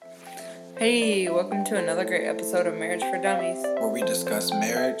Hey, welcome to another great episode of Marriage for Dummies, where we discuss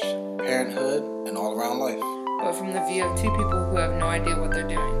marriage, parenthood, and all around life. but from the view of two people who have no idea what they're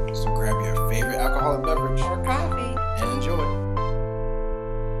doing. So grab your favorite alcoholic beverage Or coffee. and enjoy.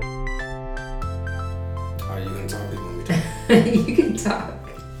 Are you gonna talk or you want me to talk? You can talk.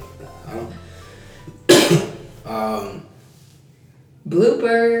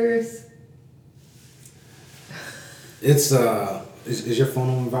 Bloopers. It's is your phone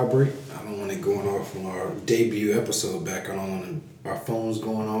on vibrate? I don't want it going off on our debut episode back. I don't want our phones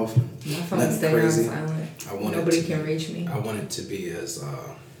going off. My phone's staying on silent. Nobody can reach me. I want it to be as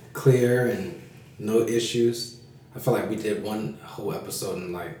clear and no issues. I feel like we did one whole episode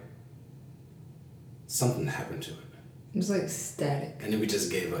and like something happened to it. It was like static. And then we just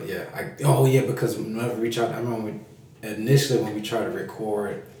gave up. Yeah. Because whenever we tried, I remember initially when we tried to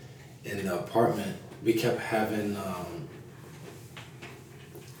record in the apartment, we kept having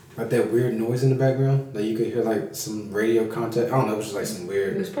like that weird noise in the background. Like you could hear like some radio contact. I don't know, it was just like some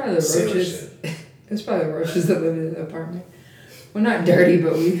weird. It was probably the roaches. It was probably the roaches that lived in the apartment. We're not dirty,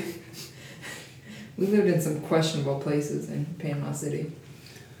 but we lived in some questionable places in Panama City.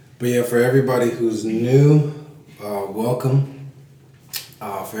 But yeah, for everybody who's new, welcome.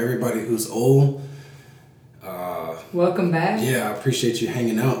 For everybody who's old, welcome back. Yeah, I appreciate you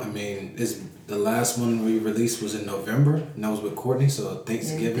hanging out. I mean, the last one we released was in November, and that was with Courtney. So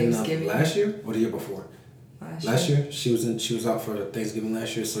Thanksgiving. Last year or the year before? Last year. She was out for Thanksgiving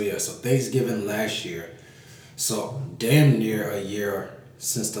last year. So yeah, so Thanksgiving last year. So damn near a year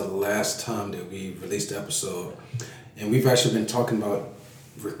since the last time that we released the episode, and we've actually been talking about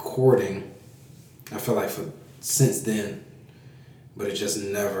recording. I feel like since then, but it just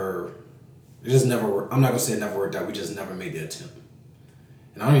never worked. I'm not gonna say it never worked out. We just never made the attempt.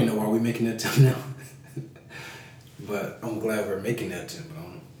 And I don't even know why we're making that attempt now. But I'm glad we're making that attempt.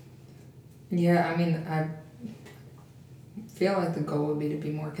 Yeah, I mean, I feel like the goal would be to be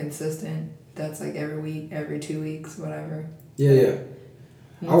more consistent. That's like every week, every 2 weeks, whatever. Yeah.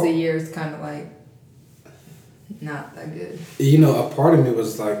 Once a year is kind of like not that good. You know, a part of me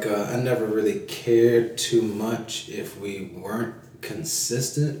was like, I never really cared too much if we weren't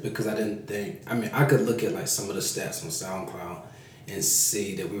consistent because I didn't think, I mean, I could look at like some of the stats on SoundCloud and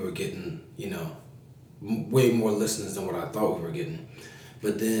see that we were getting, way more listeners than what I thought we were getting.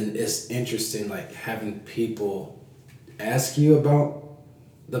 But then it's interesting, like having people ask you about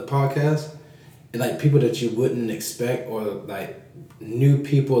the podcast and like people that you wouldn't expect or like new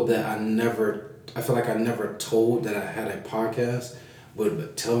people that I feel like I never told that I had a podcast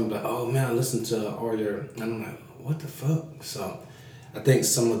would tell me about, oh man, I listened to all your, and I'm like, what the fuck? So I think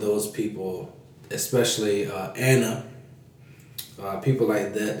some of those people, especially Anna, people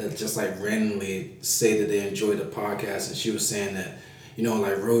like that just like randomly say that they enjoy the podcast, and she was saying that,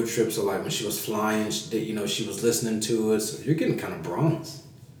 like road trips or like when she was flying, she was listening to it. So you're getting kind of bronze.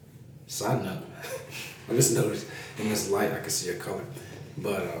 Side note, I just noticed in this light I can see your color,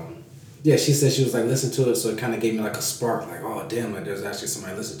 but yeah, she said she was like listening to it, so it kind of gave me like a spark, like oh damn, like there's actually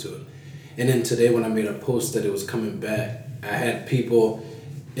somebody listening to it. And then today when I made a post that it was coming back, I had people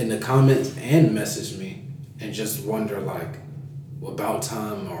in the comments and message me and just wonder like about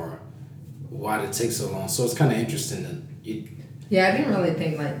time or why did it take so long. So it's kind of interesting that Yeah, I didn't really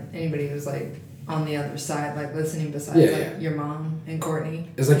think like anybody was like on the other side, like listening besides your mom and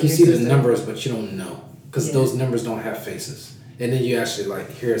Courtney. It's like you see the numbers, but you don't know because those numbers don't have faces. And then you actually like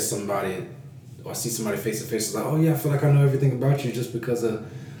hear somebody or see somebody face to face. It's like, oh yeah, I feel like I know everything about you just because of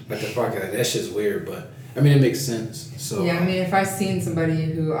like the podcast. Like, that shit's weird, but I mean it makes sense. So yeah, I mean if I seen somebody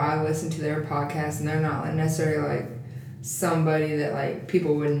who I listen to their podcast and they're not like necessarily like somebody that like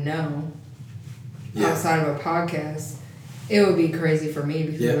people wouldn't know outside of a podcast, it would be crazy for me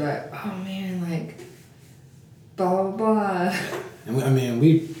because they're like, oh man, like blah blah blah. And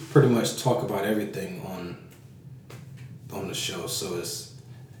we pretty much talk about everything on the show, so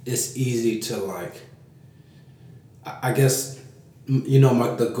it's easy to like. I guess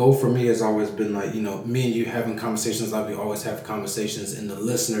the goal for me has always been like me and you having conversations like we always have conversations, and the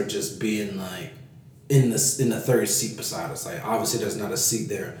listener just being like in the third seat beside us. Like obviously there's not a seat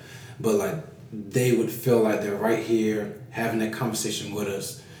there, but like they would feel like they're right here having that conversation with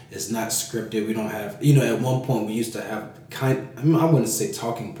us. It's not scripted. We don't have, at one point we used to have I wouldn't say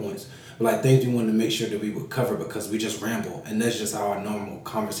talking points, but like things we wanted to make sure that we would cover because we just ramble, and that's just how our normal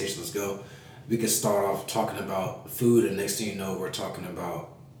conversations go. We could start off talking about food, and next thing you know, we're talking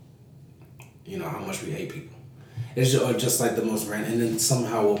about, how much we hate people. It's just like the most random, and then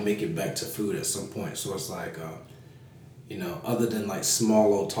somehow we'll make it back to food at some point. So it's like, other than like small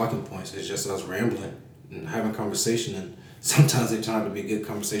little talking points, it's just us rambling and having conversation, and sometimes they turn out to be good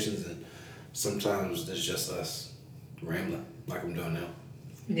conversations, and sometimes it's just us rambling like I'm doing now.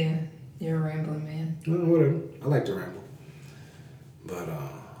 Yeah, you're a rambling man. Well, whatever. I like to ramble. But I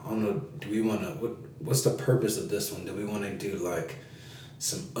don't know. Do we want to? What's the purpose of this one? Do we want to do like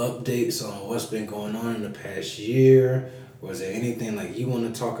some updates on what's been going on in the past year, or is there anything like you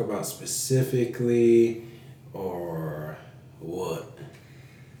want to talk about specifically, or what?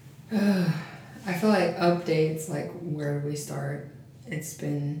 I feel like updates, like where do we start? It's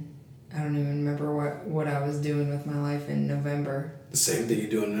been, I don't even remember what I was doing with my life in November. The same thing you're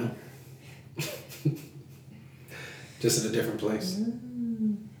doing now. Just in a different place.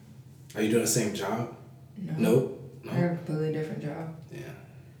 Are you doing the same job? No. Nope. I have a completely different job. Yeah.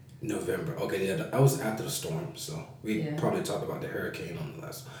 November. Okay, yeah, that was after the storm, so we Yeah. probably talked about the hurricane on the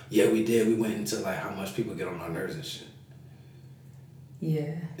last one. Yeah, we did. We went into like how much people get on our nerves and shit.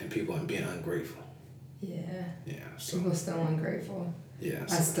 Yeah. And people being ungrateful. Yeah. Yeah, so. People still ungrateful. Yeah. I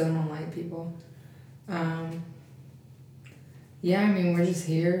So, still don't like people. Yeah, I mean, we're just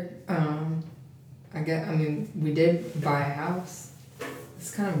here. We did buy a house.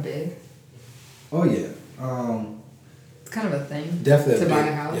 It's kind of big. oh, yeah. It's kind of a thing. Definitely. To buy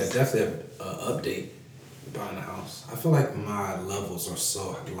a house. Yeah, definitely an update buying a house. I feel like my levels are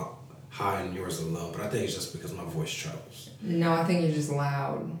so high and yours are low, but I think it's just because my voice travels. No, I think you're just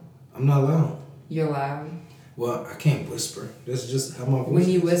loud. I'm not loud. You're loud. Well, I can't whisper. This is just how my voice When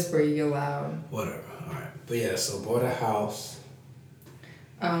you is. whisper, you're loud. Whatever. All right. But yeah, so bought a house.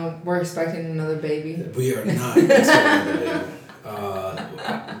 We're expecting another baby. We are not expecting that.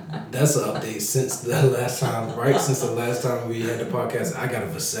 That's an update since the last time, right? Since the last time we had the podcast, I got a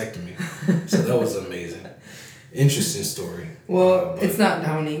vasectomy. So that was amazing. Interesting story. Well, But it's not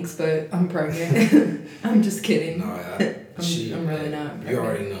Dominique's, but I'm pregnant. I'm just kidding. No, I'm really not You pregnant.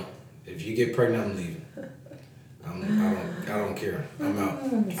 already know. If you get pregnant, I'm leaving. I don't care. I'm out.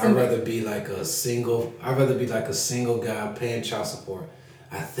 I'd rather be like a single guy paying child support.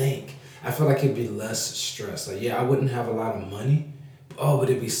 I feel like it'd be less stress. Like, yeah, I wouldn't have a lot of money. But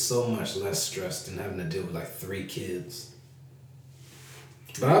it'd be so much less stress than having to deal with like 3 kids.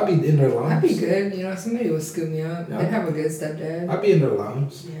 But I'd be in their lives. I'd be good. You know, somebody would scoop me up. Yeah. I'd have a good stepdad. I'd be in their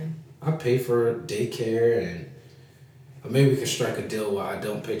lives. Yeah. I pay for daycare and or maybe we could strike a deal where I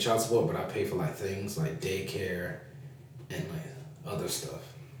don't pay child support, but I pay for like things like daycare and like other stuff.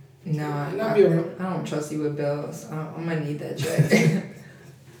 No, And I I'd be around. don't trust you with bills. I'm gonna need that check.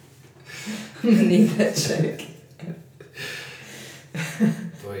 I'm gonna need that check.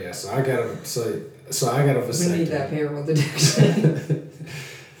 But yeah, so I got a vasectomy. We need that payroll deduction.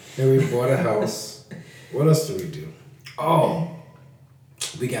 And we bought a house. What else did we do? Oh,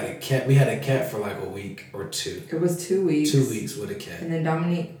 we got a cat. We had a cat for like a week or 2. It was 2 weeks. 2 weeks with a cat. And then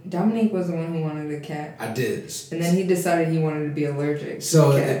Dominique was the one who wanted a cat. I did. And then he decided he wanted to be allergic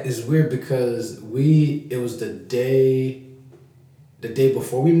So to the cat. it's weird because it was the day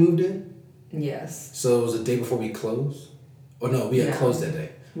before we moved in. Yes. So it was the day before we closed. Oh no, we had No. closed that day.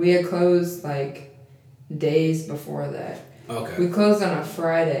 We had closed like days before that. Okay. We closed on a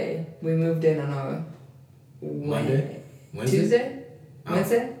Friday. We moved in on a Monday? Wednesday? Tuesday? Oh.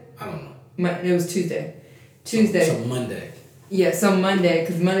 Wednesday? I don't know. It was Tuesday. Tuesday. So Monday. Yeah, so Monday,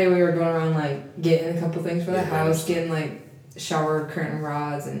 because Monday we were going around like getting a couple things for the Yeah, house, I getting like shower curtain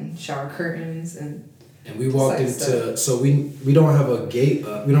rods and shower curtains and And we walked Side into stuff. so we don't have a gate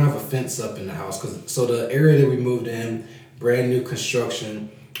up, we don't have a fence up in the house so the area that we moved in, brand new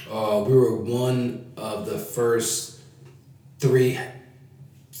construction. We were one of the first 3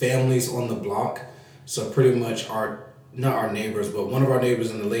 families on the block. So pretty much not our neighbors, but one of our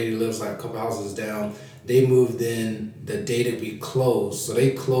neighbors and the lady lives like a couple houses down. They moved in the day that we closed. So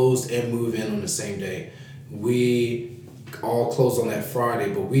they closed and moved in on the same day. We all closed on that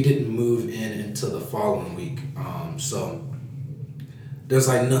Friday, but we didn't move in until the following week. So there's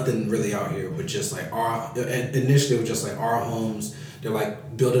like nothing really out here, but just like initially it was just like our homes. They're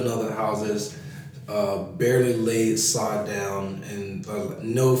like building other houses, barely laid sod down and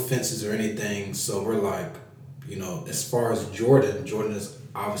no fences or anything. So we're like, as far as Jordan is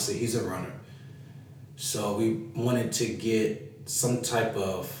obviously he's a runner. So we wanted to get some type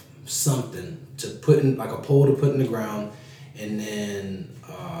of something to put in, like a pole to put in the ground, and then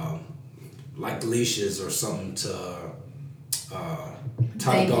like leashes or something to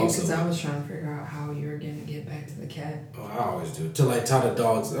tie thank the you, dogs because up. I was trying to figure out how you were gonna get back to the cat. Oh, I always do. To like tie the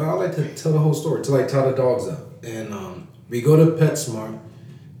dogs. I like to tell the whole story. To like tie the dogs up. And we go to PetSmart,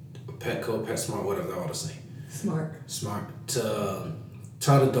 Petco, PetSmart, whatever they all the same. Smart. To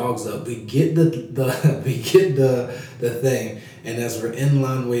tie the dogs up. We get the thing, and as we're in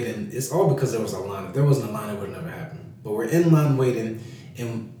line waiting, it's all because there was a line. If there wasn't a line, it would have never happened. But we're in line waiting,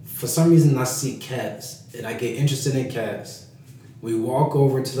 And for some reason, I see cats, and I get interested in cats. We walk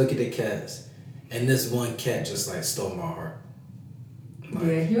over to look at the cats, and this one cat just like stole my heart. Like,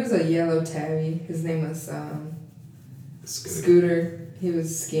 yeah, he was a yellow tabby. His name was Scooter. He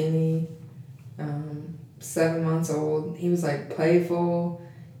was skinny, 7 months old. He was like playful.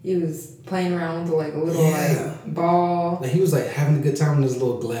 He was playing around with like a little like ball. Like he was like having a good time in his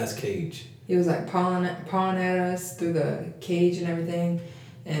little glass cage. He was like pawing at us through the cage and everything.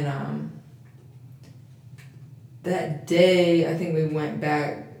 And that day, I think we went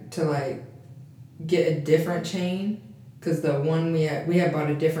back to like get a different chain, because the one we had bought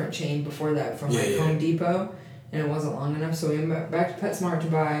a different chain before that from Home Depot, and it wasn't long enough. So we went back to PetSmart to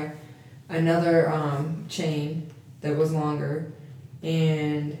buy another chain that was longer,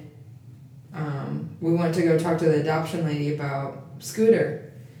 and we went to go talk to the adoption lady about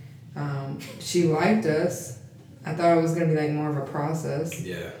Scooter. She liked us. I thought it was gonna be like more of a process.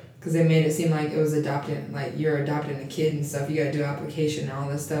 Yeah. Because they made it seem like it was adopting, like you're adopting a kid and stuff. You gotta do application and all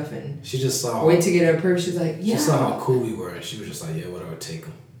this stuff, and she just saw. Wait to get it approved. She's like, yeah. She saw how cool we were, and she was just like, yeah, whatever, take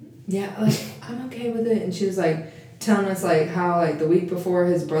them. Yeah, like I'm okay with it. And she was like telling us like how like the week before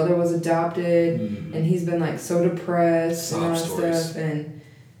his brother was adopted, and he's been like so depressed and all that stuff. And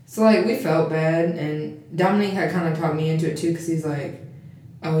so like we felt bad, and Dominique had kind of talked me into it too, because he's like,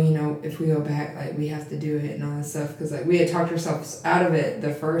 oh, you know, if we go back, like, we have to do it and all that stuff. Because, like, we had talked ourselves out of it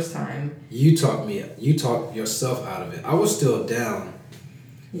the first time. You talked yourself out of it. I was still down.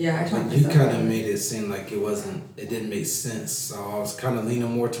 Yeah, I talked myself You kind of made it seem like it didn't make sense. So I was kind of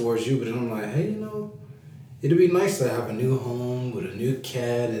leaning more towards you. But then I'm like, hey, you know, it'd be nice to have a new home with a new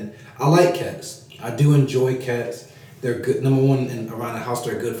cat. And I like cats. I do enjoy cats. They're good. Number one, around the house,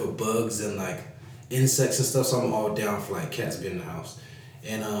 they're good for bugs and, like, insects and stuff. So I'm all down for, like, cats being in the house.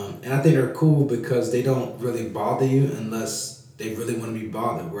 And I think they're cool because they don't really bother you unless they really want to be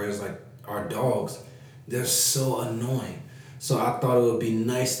bothered. Whereas like our dogs, they're so annoying. So I thought it would be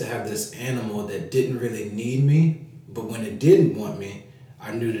nice to have this animal that didn't really need me, but when it didn't want me,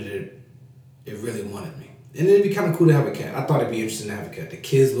 I knew that it really wanted me. And it'd be kind of cool to have a cat. I thought it'd be interesting to have a cat. The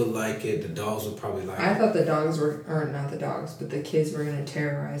kids would like it. The dogs would probably like it. I thought the dogs were, or not the dogs, but the kids were going to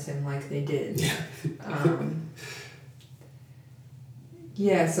terrorize him like they did. Yeah.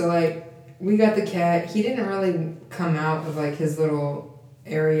 Yeah, so, like, we got the cat. He didn't really come out of, like, his little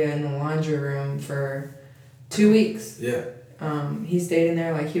area in the laundry room for 2 weeks. Yeah. He stayed in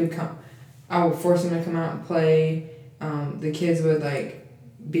there. Like, he would come. I would force him to come out and play. The kids would, like,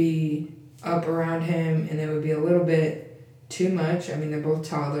 be up around him, and it would be a little bit too much. I mean, they're both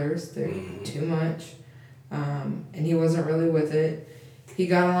toddlers. They're too much. And he wasn't really with it. He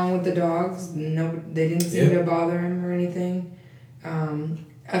got along with the dogs. No, they didn't seem to bother him or anything.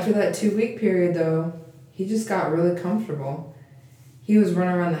 After that 2 week period though, he just got really comfortable. He was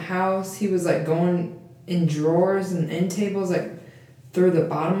running around the house. He was like going in drawers and end tables, like through the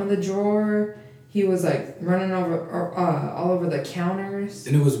bottom of the drawer. He was like running over all over the counters.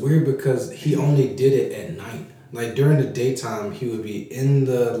 And it was weird because he only did it at night. Like during the daytime, he would be in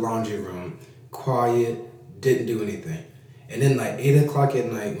the laundry room, quiet, didn't do anything. And then like 8 o'clock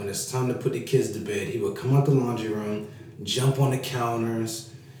at night, when it's time to put the kids to bed, he would come out the laundry room, jump on the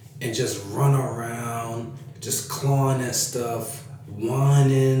counters, and just run around, just clawing at stuff,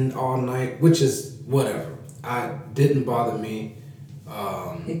 whining all night, which is whatever. Didn't bother me.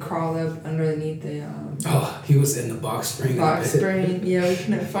 He crawled up underneath the he was in the box spring. Yeah, we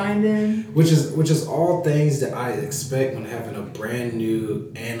couldn't find him. Which is all things that I expect when having a brand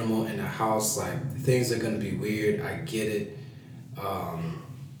new animal in the house. Like things are gonna be weird. I get it.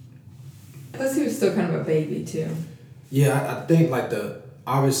 Plus, he was still kind of a baby too. Yeah, I think like the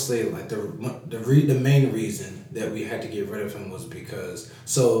main reason that we had to get rid of him was because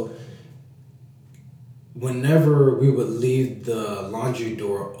whenever we would leave the laundry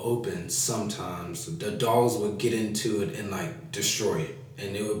door open, sometimes the dogs would get into it and like destroy it,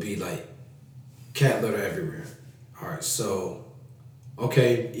 and it would be like cat litter everywhere. All right, so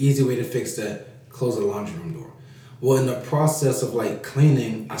okay, easy way to fix that: close the laundry room door. Well, in the process of like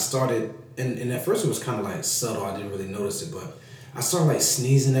cleaning, I started, and at first it was kind of like subtle. I didn't really notice it, but I started like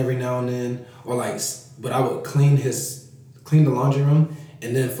sneezing every now and then, but I would clean the laundry room.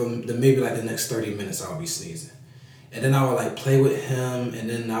 And then from maybe like the next 30 minutes, I would be sneezing. And then I would like play with him, and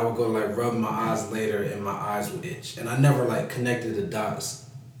then I would go like rub my eyes later, and my eyes would itch. And I never like connected the dots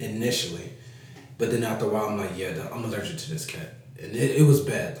initially. But then after a while, I'm like, yeah, I'm allergic to this cat. And it was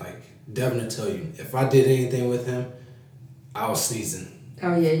bad. Like, Devin will tell you, if I did anything with him, I was sneezing.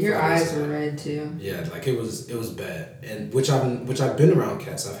 Oh yeah, your eyes were red too. Yeah, like it was bad. And which I've been around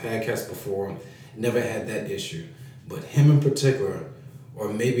cats. I've had cats before, never had that issue. But him in particular,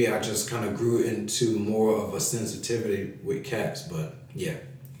 or maybe I just kind of grew into more of a sensitivity with cats. But yeah,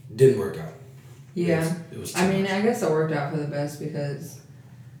 didn't work out. Yeah. It was I mean, I guess it worked out for the best because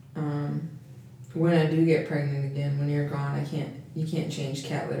when I do get pregnant again, when you're gone, you can't change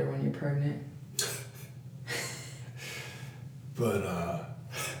cat litter when you're pregnant. But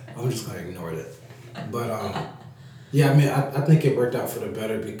I'm just gonna ignore it. But yeah, I mean, I think it worked out for the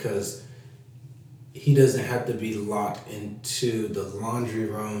better because he doesn't have to be locked into the laundry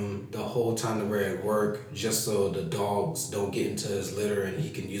room the whole time that we're at work just so the dogs don't get into his litter and he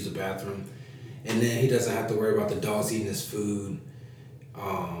can use the bathroom. And then he doesn't have to worry about the dogs eating his food.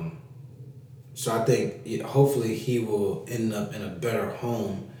 So I think hopefully he will end up in a better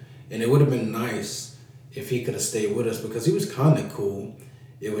home. And it would have been nice if he could have stayed with us because he was kind of cool.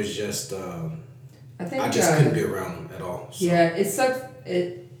 It was just, I just couldn't be around him at all. So. Yeah, it sucked.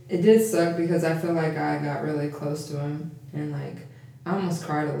 It did suck because I feel like I got really close to him and like I almost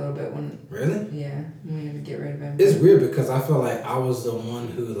cried a little bit when. Really? Yeah, when we had to get rid of him. It's weird because I feel like I was the one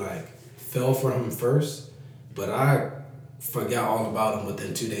who like fell for him first, but I forgot all about him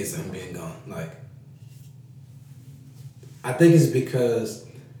within 2 days of him being gone. Like, I think it's because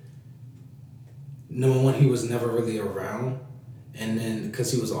number one, he was never really around, and then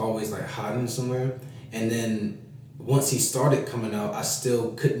because he was always like hiding somewhere, and then once he started coming out, I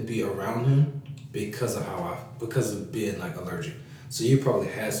still couldn't be around him because of being like allergic. So you probably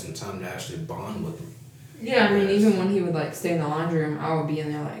had some time to actually bond with him. Yeah, I mean, even when he would like stay in the laundry room, I would be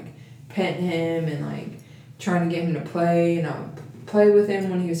in there like petting him and like trying to get him to play, and I would play with him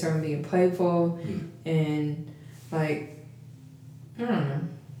when he was starting being playful, and like I don't know,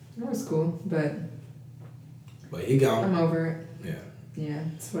 it was cool, but he gone. I'm over it. Yeah. Yeah,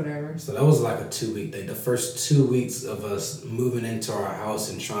 it's whatever. So that was like a 2-week thing. The first 2 weeks of us moving into our house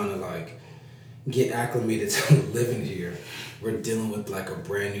and trying to like get acclimated to living here, we're dealing with like a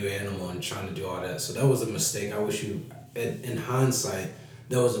brand new animal and trying to do all that. So that was a mistake. I wish in hindsight,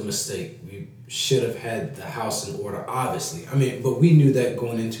 that was a mistake. We should have had the house in order, obviously. I mean, but we knew that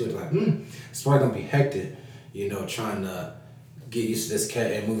going into it, like, it's probably gonna be hectic, trying to get used to this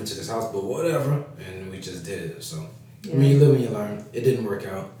cat and move into this house, but whatever. And we just did it, so. Yeah. I mean, you live and you learn. It didn't work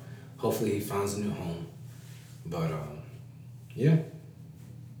out. Hopefully he finds a new home. But, yeah.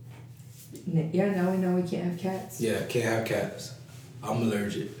 Yeah, now we know we can't have cats. Yeah, can't have cats. I'm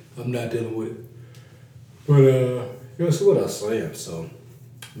allergic. I'm not dealing with it. But, so what else? So, yeah, so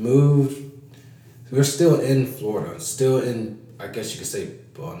moved. We're still in Florida. Still in, I guess you could say,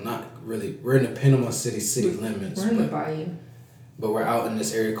 well, not really. We're in the Panama City limits. We're in the bayou. But we're out in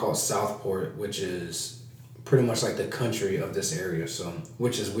this area called Southport, which is pretty much like the country of this area, so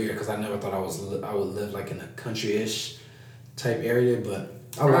which is weird because I never thought I would live like in a country-ish type area, but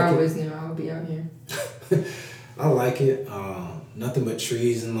I always knew I would be out here. I like it. Nothing but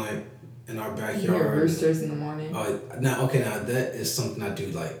trees and like in our backyard. You hear roosters in the morning. Now that is something I do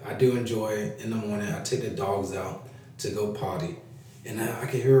like. I do enjoy in the morning. I take the dogs out to go potty, and I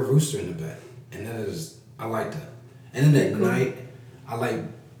can hear a rooster in the back, and I like that. And then at night, I like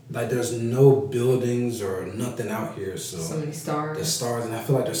there's no buildings or nothing out here, so many stars. The stars, and I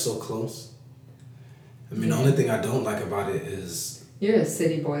feel like they're so close. I mean, the only thing I don't like about it is you're a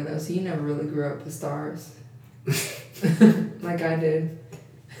city boy though, so you never really grew up with stars, like I did.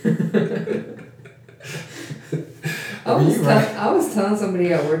 I was telling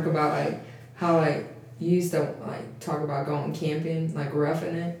somebody at work about like how like you used to like talk about going camping, like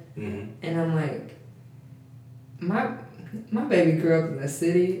roughing it, and I'm like, my baby grew up in the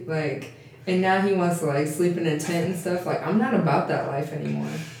city, like, and now he wants to like sleep in a tent and stuff. Like, I'm not about that life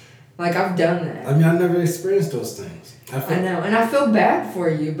anymore. Like, I've done that. I mean, I never experienced those things. I know, and I feel bad for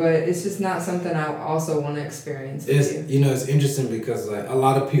you, but it's just not something I also want to experience. It's interesting because like a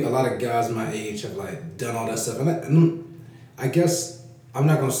lot of guys my age have like done all that stuff, and I guess I'm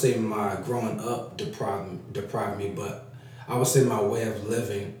not gonna say my growing up deprived me, but I would say my way of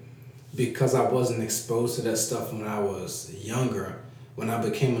living. Because I wasn't exposed to that stuff when I was younger, when I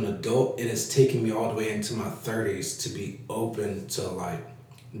became an adult, it has taken me all the way into my 30s to be open to like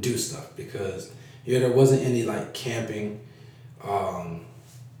do stuff because there wasn't any like camping. I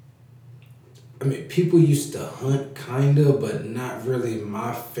mean, people used to hunt kinda, but not really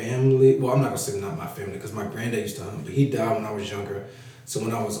my family. Well, I'm not gonna say not my family because my granddad used to hunt, but he died when I was younger. So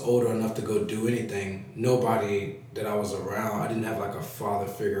when I was older enough to go do anything, nobody that I was around, I didn't have like a father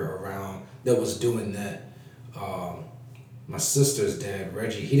figure around that was doing that. My sister's dad,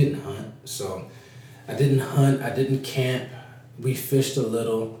 Reggie, he didn't hunt. So I didn't hunt, I didn't camp. We fished a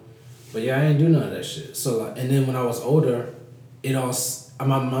little, but yeah, I didn't do none of that shit. So like, and then when I was older,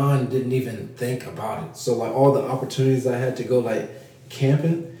 my mind didn't even think about it. So like all the opportunities I had to go like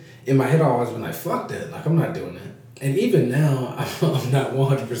camping, in my head I always been like, fuck that. Like, I'm not doing that. And even now, I'm not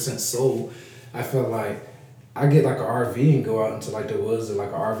 100% sold. I feel like I get like an RV and go out into like the woods or like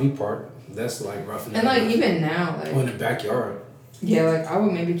an RV park. That's like roughing it. And like even now, like. Or in the backyard. Yeah, like I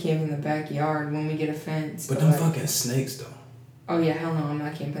would maybe camp in the backyard when we get a fence. But them like, fucking snakes though. Oh yeah, hell no, I'm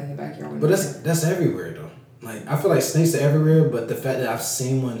not camping in the backyard. But that's everywhere though. Like, I feel like snakes are everywhere, but the fact that I've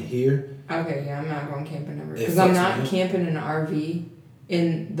seen one here. Okay, yeah, I'm not going camping ever. Because I'm not camping in an RV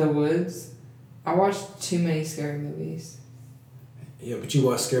in the woods. I watched too many scary movies. Yeah, but you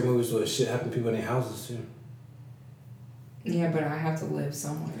watch scary movies where shit happen to people in their houses too. Yeah, but I have to live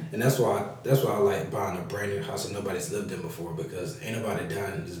somewhere. And that's why I like buying a brand new house that nobody's lived in before, because ain't nobody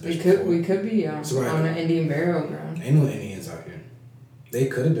dying in this bitch. We could be on an Indian burial ground. Ain't no Indians out here. They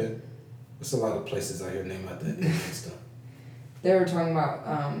could have been. There's a lot of places out here named like that Indian stuff. They were talking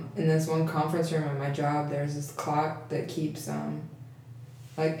about in this one conference room at my job, there's this clock that keeps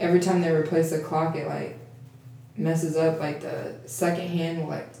like every time they replace the clock, it like messes up, like the second hand will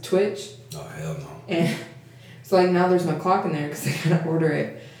like twitch. Oh hell no. And so like now there's no clock in there because they gotta order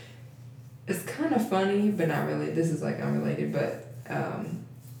it. It's kind of funny, but not really. This is like unrelated, but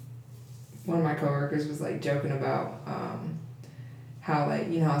one of my coworkers was like joking about how like,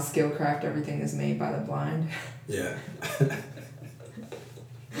 you know how Skillcraft everything is made by the blind. Yeah.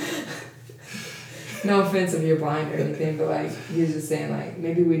 No offense if you're blind or anything, but like he was just saying like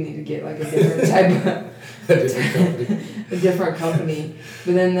maybe we need to get like a different type of a different company.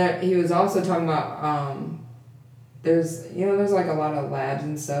 But then he was also talking about there's like a lot of labs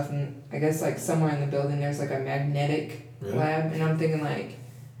and stuff, and I guess like somewhere in the building there's like a magnetic lab, and I'm thinking like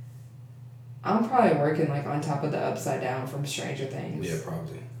I'm probably working like on top of the Upside Down from Stranger Things. Yeah,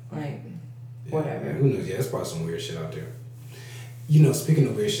 probably. Like yeah, whatever. Yeah, who knows? Yeah, there's probably some weird shit out there. You know, speaking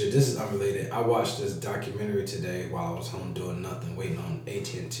of weird shit, this is unrelated. I watched this documentary today while I was home doing nothing, waiting on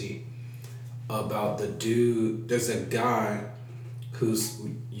AT&T, about the dude. There's a guy who's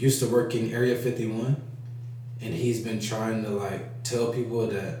used to work in Area 51, and he's been trying to like tell people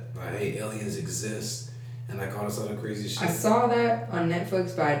that like, hey, aliens exist and like all this other crazy shit. I saw that on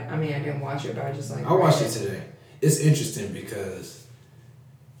Netflix, but I didn't watch it, but I just like. I watched it today. It's interesting because.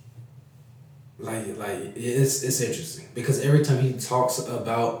 It's interesting because every time he talks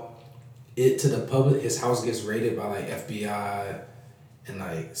about it to the public, his house gets raided by like FBI and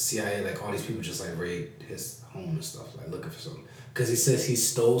like CIA, like all these people just like raid his home and stuff, like looking for something. Because he says he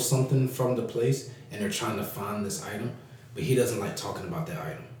stole something from the place and they're trying to find this item, but he doesn't like talking about that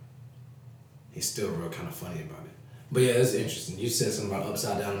item. He's still real kind of funny about it. But yeah, it's interesting. You said something about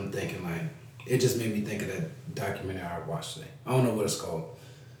Upside Down. I'm thinking like, it just made me think of that documentary I watched today. I don't know what it's called.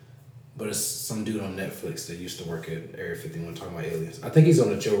 But it's some dude on Netflix that used to work at Area 51 talking about aliens. I think he's on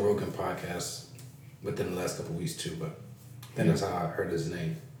the Joe Rogan podcast within the last couple of weeks too, but I think that's how I heard his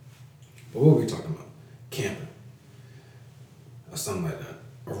name. But what were we talking about? Camping. Or something like that.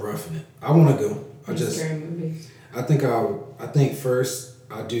 Or roughing it. I want to go. Scary movies. I think first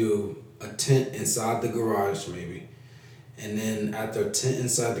I'll do a tent inside the garage maybe. And then after a tent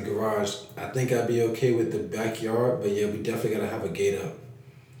inside the garage, I think I'd be okay with the backyard, but yeah, we definitely got to have a gate up.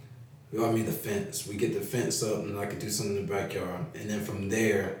 The fence. We get the fence up and I can do something in the backyard. And then from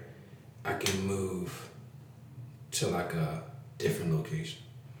there, I can move to like a different location.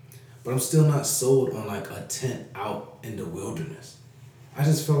 But I'm still not sold on like a tent out in the wilderness. I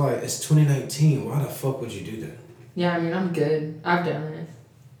just feel like it's 2019. Why the fuck would you do that? Yeah, I'm good. I've done it.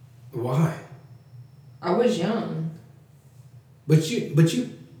 Why? I was young. But you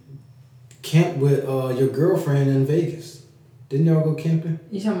camped with your girlfriend in Vegas. Didn't y'all go camping?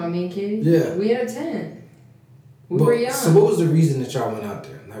 You talking about me and Kitty? Yeah. We had a tent. We were young. So what was the reason that y'all went out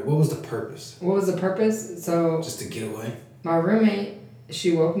there? Like, what was the purpose? What was the purpose? So just to get away? My roommate,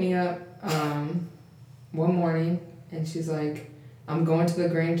 she woke me up one morning and she's like, I'm going to the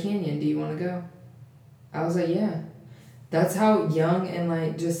Grand Canyon. Do you want to go? I was like, yeah. That's how young and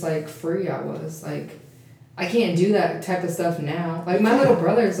like just like free I was. Like, I can't do that type of stuff now. Like, my little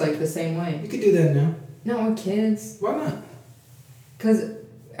brother's like the same way. You could do that now. Not with kids. Why not? Because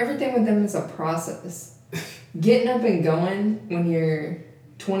everything with them is a process. Getting up and going when you're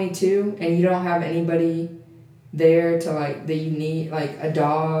 22 and you don't have anybody there to like that you need, like a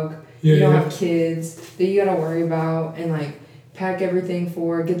dog, you don't have kids that you gotta worry about and like pack everything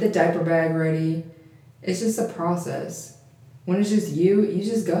for, get the diaper bag ready. It's just a process. When it's just you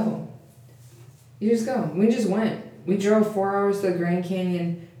just go. You just go. We just went. We drove 4 hours to the Grand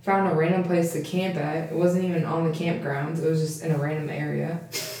Canyon. Found a random place to camp at. It wasn't even on the campgrounds. It was just in a random area.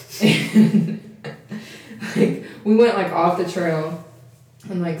 And like we went like off the trail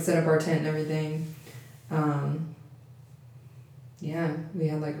and like set up our tent and everything. Yeah, we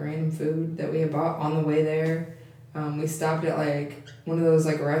had like random food that we had bought on the way there. We stopped at like one of those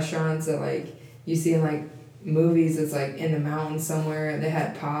like restaurants that like you see in like movies. It's like in the mountains somewhere. They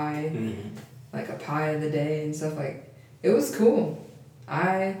had pie, like a pie of the day and stuff. Like it was cool.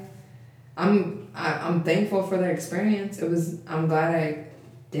 I'm thankful for the experience. I'm glad I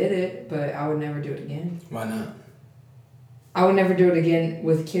did it, but I would never do it again. Why not? I would never do it again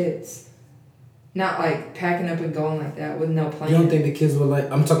with kids. Not like packing up and going like that with no plan. You don't think the kids would like?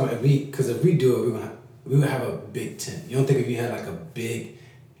 I'm talking about because if we do it, we would have a big tent. You don't think if you had like a big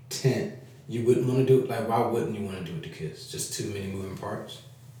tent, you wouldn't want to do it? Like, why wouldn't you want to do it with the kids? Just too many moving parts.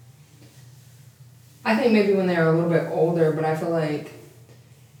 I think maybe when they were a little bit older, but I feel like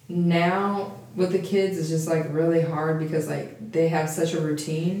now with the kids it's just like really hard because like they have such a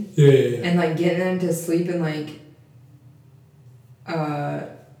routine. Yeah. And like getting them to sleep in like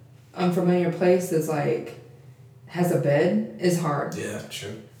unfamiliar place that's like has a bed is hard. Yeah,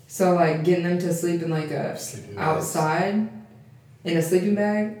 true. So like getting them to sleep in like a outside in a sleeping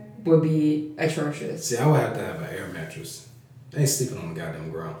bag would be atrocious. See, I would have to have an air mattress. I ain't sleeping on the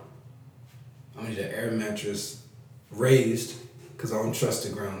goddamn ground. I need an air mattress raised because I don't trust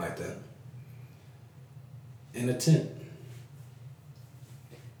the ground like that. And a tent.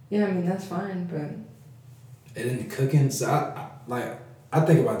 Yeah, I mean that's fine, but. And then the cooking, so I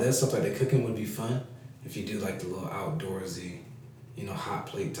think about that stuff like the cooking would be fun if you do like the little outdoorsy, hot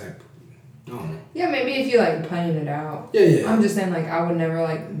plate type. I don't know. Yeah, maybe if you like plan it out. Yeah. I'm just saying like I would never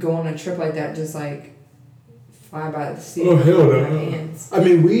like go on a trip like that just like fly by the seat. Oh hell with my no! hands. I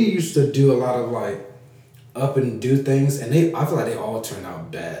mean, we used to do a lot of like up and do things, and I feel like they all turned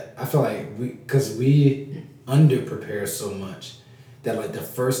out bad. I feel like because we under prepare so much that like the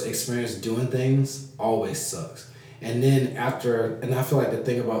first experience doing things always sucks. And then and I feel like the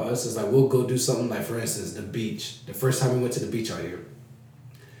thing about us is like we'll go do something like, for instance, the beach. The first time we went to the beach out here,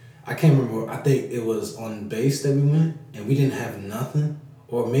 I can't remember. I think it was on base that we went, and we didn't have nothing,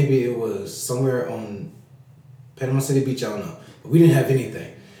 or maybe it was somewhere on Panama City Beach. I don't know, but we didn't have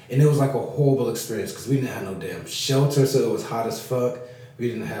anything, and it was like a horrible experience because we didn't have no damn shelter, so it was hot as fuck. We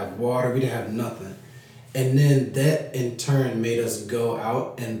didn't have water. We didn't have nothing, and then that in turn made us go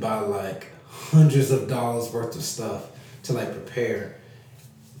out and buy like hundreds of dollars worth of stuff to like prepare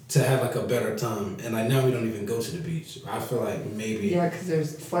to have like a better time. And like now we don't even go to the beach. I feel like maybe because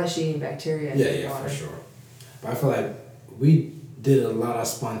there's flesh-eating bacteria in the water. For sure. But I feel like we did a lot of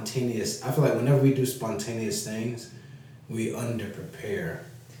spontaneous. I feel like whenever we do spontaneous things, we under prepare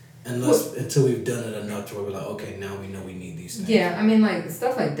until we've done it enough to where we're like, okay, now we know we need these things. Yeah, I mean like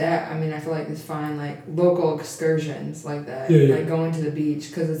stuff like that. I mean I feel like it's fine, like local excursions like that, like going to the beach,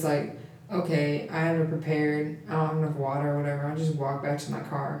 because it's like, okay, I am prepared. I don't have enough water or whatever. I'll just walk back to my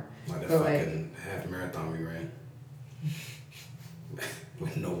car. Like the fucking half marathon we ran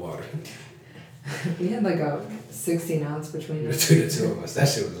with no water. We had like a 16-ounce between us. Between the two of us, that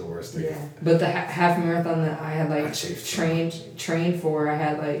shit was the worst thing. Yeah, but the half marathon that I had like trained for, I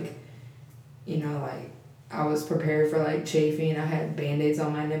had like, like I was prepared for like chafing. I had Band-Aids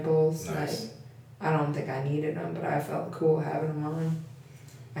on my nipples. Nice. Like, I don't think I needed them, but I felt cool having them on.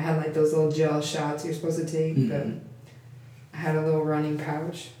 I had like those little gel shots you're supposed to take, but I had a little running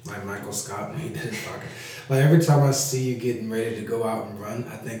pouch. Like Michael Scott when he did his pocket. Like every time I see you getting ready to go out and run,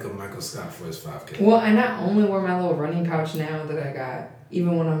 I think of Michael Scott for his 5K. Well, I not only wear my little running pouch now that I got,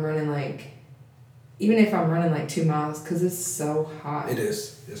 even when I'm running even if I'm running like 2 miles, because it's so hot. It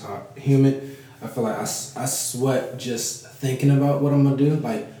is. It's hot. Humid. I feel like I sweat just thinking about what I'm going to do.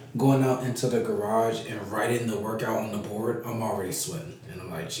 Like going out into the garage and writing the workout on the board, I'm already sweating. And I'm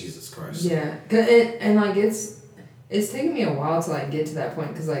like, Jesus Christ. Yeah. And like it's taken me a while to like get to that point,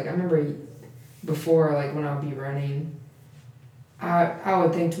 because like I remember before, like when I would be running, I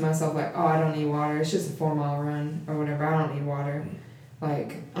would think to myself like, oh, I don't need water. It's just a 4-mile run or whatever. I don't need water.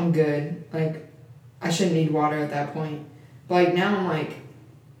 Like I'm good. Like I shouldn't need water at that point. But like now I'm like,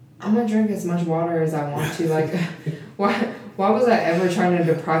 I'm gonna drink as much water as I want to. Like why was I ever trying to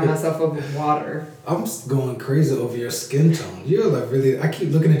deprive myself of water? I'm going crazy over your skin tone. You're like really. I keep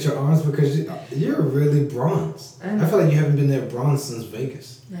looking at your arms because you're really bronze. I feel like you haven't been there bronze since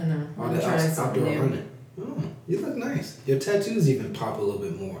Vegas. I know. I'm trying outdoor running. Oh, you look nice. Your tattoos even pop a little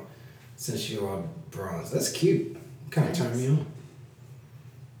bit more since you are bronze. That's cute. Kind of turned me on.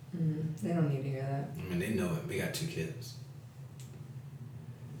 They don't need to hear that. I mean, they know it. We got 2 kids.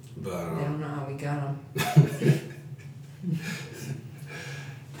 But they don't know how we got them.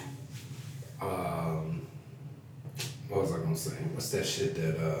 What was I gonna say? What's that shit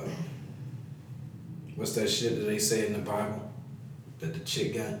that they say in the Bible that the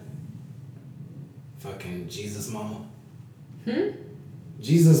chick got? Fucking Jesus mama.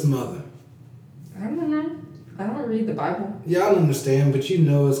 Jesus' mother. I don't know. I don't read the Bible. Yeah, I understand, but you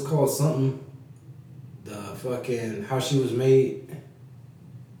know it's called something. The fucking how she was made.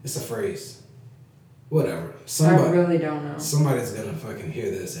 It's a phrase. Whatever. I really don't know. Somebody's gonna fucking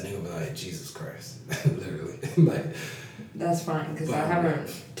hear this and they're gonna be like, Jesus Christ. Literally. Like. That's fine, because I haven't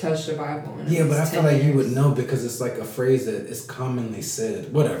touched the Bible in Yeah, but I feel like years. you would know because it's like a phrase that is commonly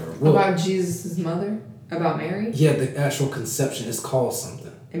said. Whatever. Well, about Jesus' mother? About Mary? yeah, the actual conception is called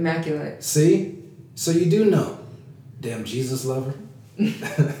something. Immaculate. See? So you do know. Damn Jesus lover. I'm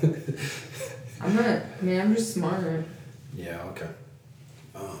just smarter. Yeah, okay.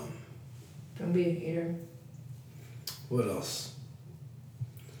 Don't be a hater. What else?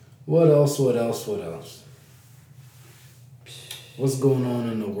 What else? What's going on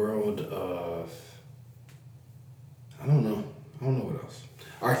in the world of... I don't know what else.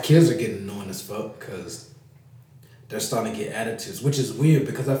 Our kids are getting annoying as fuck because they're starting to get attitudes, which is weird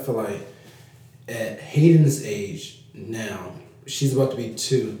because I feel like at Hayden's age now, she's about to be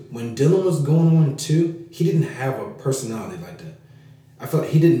 2. When Dylan was going on 2, he didn't have a personality like that. I feel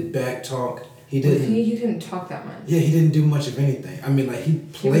like he didn't backtalk. He didn't talk that much. Yeah, he didn't do much of anything. I mean, like, he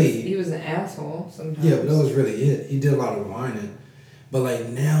played. He was an asshole sometimes. Yeah, but that was really it. He did a lot of whining. But, like,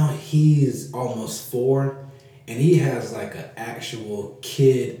 now he's almost 4, and he has, like, an actual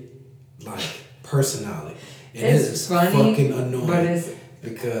kid, like, personality. And it's funny, fucking annoying. But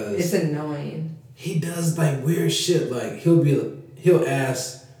because it's annoying. He does, like, weird shit. Like, he'll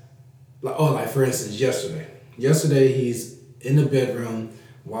ask, like, for instance, yesterday he's in the bedroom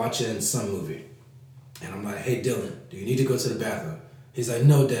watching some movie. And I'm like, hey, Dylan, do you need to go to the bathroom? He's like,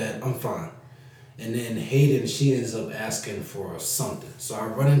 no, Dad, I'm fine. And then Hayden, she ends up asking for something. So I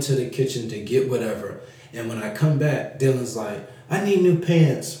run into the kitchen to get whatever. And when I come back, Dylan's like, I need new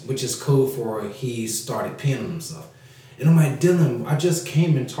pants, which is code for he started peeing on himself. And I'm like, Dylan, I just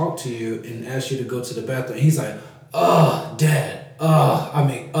came and talked to you and asked you to go to the bathroom. He's like, Dad,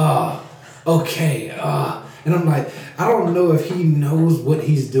 okay, And I'm like, I don't know if he knows what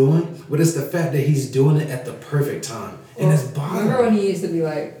he's doing, but it's the fact that he's doing it at the perfect time. And it's bothering. Remember when he used to be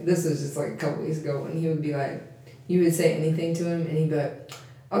like, this was just like a couple weeks ago, when he would be like, you would say anything to him and he'd be like,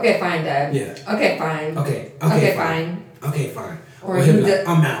 okay, fine, Dad. Yeah. Okay, fine. Okay, fine. Okay, fine. Or he'll be like,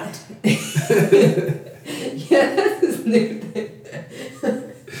 I'm out. Yeah, that's his new thing.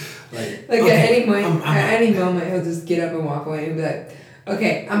 Like okay, at any moment, he'll just get up and walk away and be like,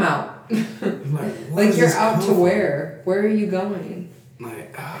 okay, I'm out. I'm like you're out to where? Where are you going?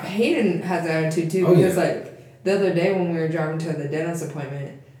 Like, Hayden has that attitude too, because like the other day when we were driving to the dentist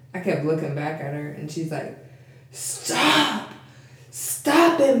appointment, I kept looking back at her and she's like, stop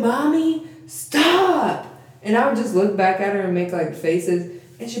it, Mommy, stop. And I would just look back at her and make like faces,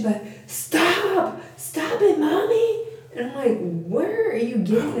 and she'd be like, stop it, Mommy. And I'm like, where are you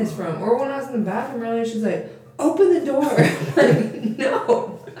getting this from? Or when I was in the bathroom earlier, she's like, open the door. I'm like,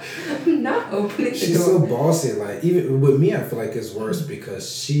 no, I'm not opening the door. She's so bossy. Like, even with me, I feel like it's worse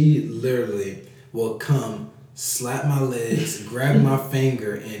because she literally will come, slap my legs, grab my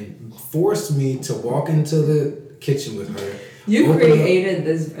finger, and force me to walk into the kitchen with her. You created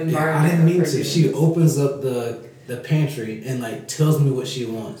this environment. Yeah, I didn't mean to. She opens up the pantry and like tells me what she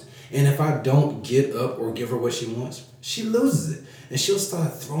wants. And if I don't get up or give her what she wants, she loses it. And she'll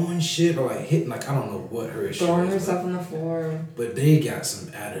start throwing shit or like hitting, like, I don't know what her issue is. Throwing herself on the floor. But they got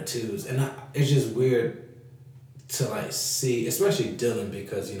some attitudes. And it's just weird to like see, especially Dylan,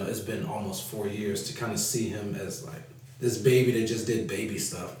 because, you know, it's been almost 4 years to kind of see him as like this baby that just did baby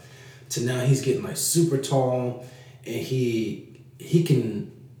stuff. To now he's getting like super tall and he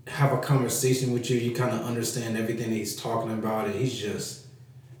can have a conversation with you. You kind of understand everything that he's talking about. And he's just,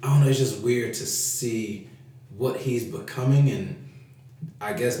 I don't know, it's just weird to see what he's becoming, and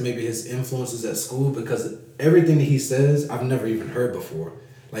I guess maybe his influences at school, because everything that he says, I've never even heard before,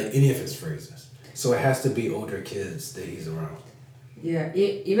 like any of his phrases. So it has to be older kids that he's around. Yeah,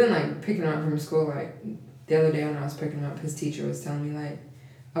 even like picking him up from school, like the other day when I was picking him up, his teacher was telling me like,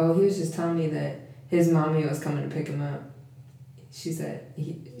 oh, he was just telling me that his mommy was coming to pick him up. He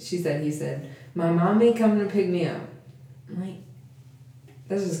said, my mommy coming to pick me up. I'm like,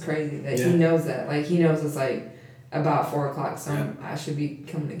 that's just crazy that he knows that. Like, he knows it's like about 4 o'clock, so I should be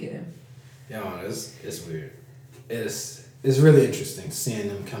coming to get him. Yeah, it's weird. It's really interesting seeing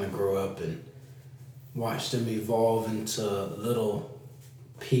them kind of grow up and watch them evolve into little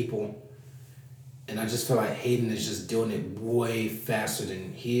people. And I just feel like Hayden is just doing it way faster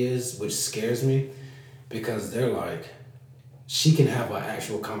than he is, which scares me, because they're like, she can have an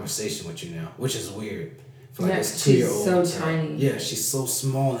actual conversation with you now, which is weird. For like this 2-year-old. She's so tiny. Yeah, she's so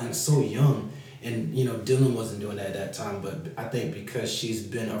small and so young. And, Dylan wasn't doing that at that time, but I think because she's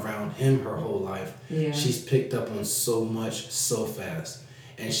been around him her whole life, she's picked up on so much so fast.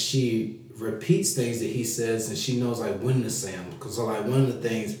 And she repeats things that he says, and she knows, like, when to say them. Because, like, one of the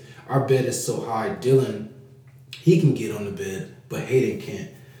things, our bed is so high, Dylan, he can get on the bed, but Hayden can't.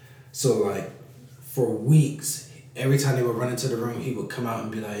 So, like, for weeks, every time they would run into the room, he would come out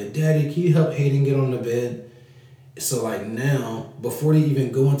and be like, Daddy, can you help Hayden get on the bed? So, like, now, before they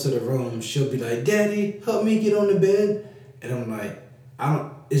even go into the room, she'll be like, Daddy, help me get on the bed. And I'm like,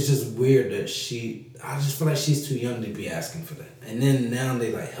 it's just weird that I just feel like she's too young to be asking for that. And then now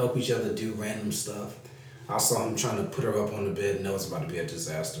they, like, help each other do random stuff. I saw him trying to put her up on the bed and that was about to be a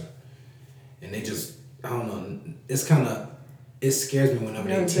disaster. And they just, I don't know, it scares me whenever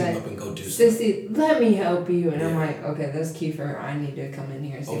they team up and go do stuff. Sissy, let me help you. And I'm like, okay, that's Kiefer. I need to come in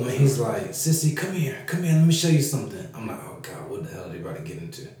here and see when he's like, Sissy, come here, let me show you something. I'm like, oh God, what the hell are they about to get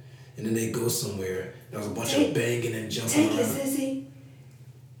into? And then they go somewhere, there's a bunch of banging and jumping around. Take it, Sissy.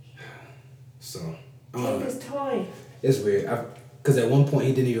 So, take his toy. It's weird. Because at one point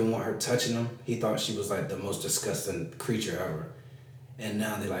he didn't even want her touching him. He thought she was like the most disgusting creature ever. And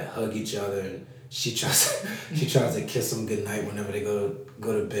now they like hug each other and she tries to kiss him goodnight whenever they go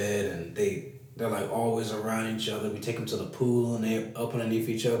to bed, and they're like always around each other. We take them to the pool and they're up underneath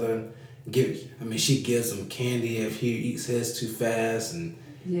each other. She gives him candy if he eats his too fast, and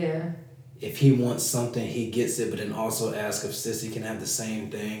if he wants something he gets it, but then also asks if Sissy can have the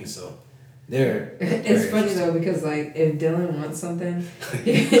same thing. So it's funny though, because like if Dylan wants something,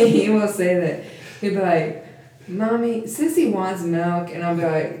 he will say that. He'll be like, Mommy, Sissy wants milk. And I'll be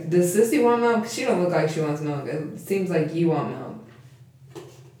like, does Sissy want milk? She don't look like she wants milk. It seems like you want milk.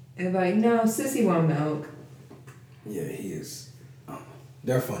 And they're like, no, Sissy want milk. Yeah, he is.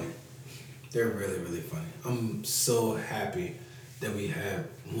 They're funny. They're really, really funny. I'm so happy that we have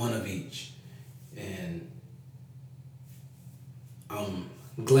one of each. And I'm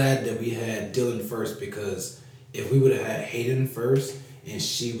glad that we had Dylan first, because if we would have had Hayden first, and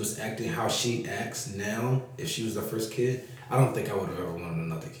she was acting how she acts now, if she was the first kid, I don't think I would have ever wanted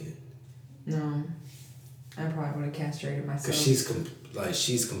another kid. No. I probably would have castrated myself. Because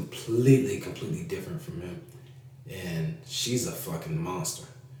she's completely different from him. And she's a fucking monster.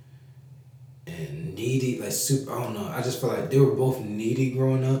 And needy, like super, I don't know. I just feel like they were both needy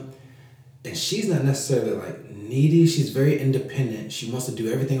growing up. And she's not necessarily like needy. She's very independent. She wants to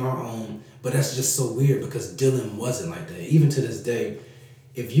do everything on her own. But that's just so weird because Dylan wasn't like that. Even to this day,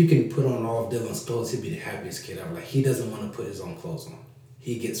 if you can put on all of Dylan's clothes, he'd be the happiest kid ever. Like, he doesn't want to put his own clothes on.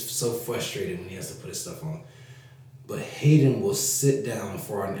 He gets so frustrated when he has to put his stuff on. But Hayden will sit down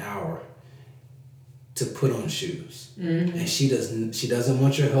for an hour to put on shoes. Mm-hmm. And she doesn't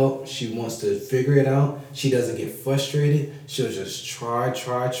want your help. She wants to figure it out. She doesn't get frustrated. She'll just try.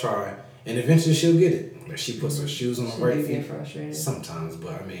 And eventually she'll get it. Like, she puts her shoes on the right feet. Get frustrated. Sometimes,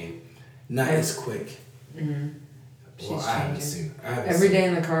 but not as quick. Mm-hmm. Well, I haven't seen it. Every day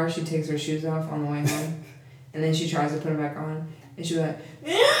in the car, she takes her shoes off on the way home. And then she tries to put them back on. And she'll be like,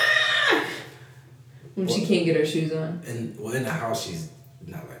 Aah! When she can't get her shoes on. And in the house, she's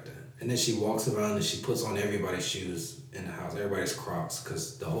not like that. And then she walks around and she puts on everybody's shoes in the house. Everybody's Crocs,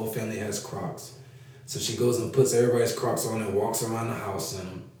 because the whole family has Crocs. So she goes and puts everybody's Crocs on and walks around the house in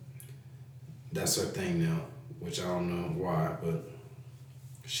them. That's her thing now, which I don't know why, but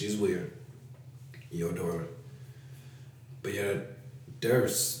she's weird. Your daughter. But yeah, they're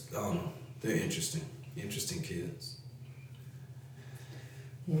interesting. Interesting kids.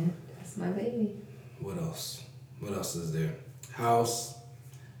 Yeah, that's my baby. What else? What else is there? House,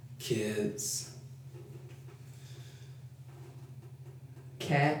 kids.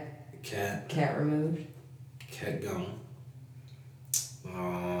 Cat removed. Cat gone.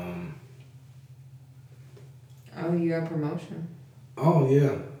 Oh, you got promotion. Oh,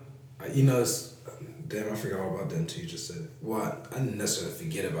 yeah. Damn, I forgot all about that until you just said it. Well, I didn't necessarily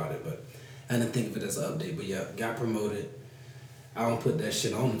forget about it, but I didn't think of it as an update. But yeah, got promoted. I don't put that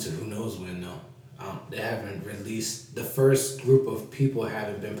shit on until who knows when, though. They haven't released, the first group of people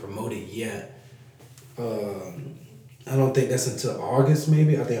haven't been promoted yet. I don't think that's until August,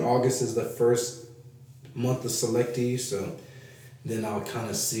 maybe. I think August is the first month of selectees, so then I'll kind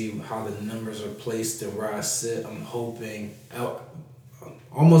of see how the numbers are placed and where I sit. I'm hoping, I'm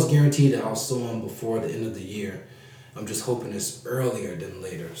almost guaranteed that I'll still on before the end of the year. I'm just hoping it's earlier than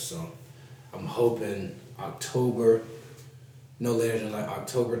later, so I'm hoping October, no later than like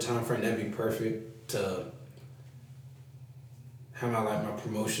October timeframe. That'd be perfect to have my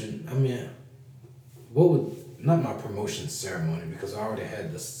promotion. Not my promotion ceremony, because I already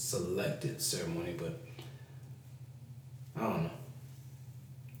had the selected ceremony, but I don't know.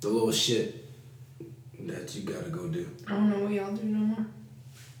 The little shit that you gotta go do. I don't know what y'all do no more.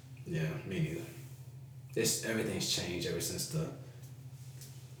 Yeah, me neither. Everything's changed ever since the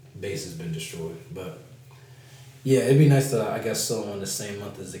base has been destroyed. But yeah, it'd be nice to, I guess, so on the same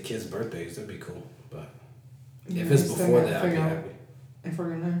month as the kids' birthdays. That'd be cool. But Yeah, if it's we still before gotta that, I'd be figure out happy. If we're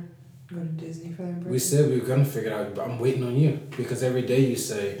gonna go to Disney for their birthday. We said we were gonna figure it out, but I'm waiting on you because every day you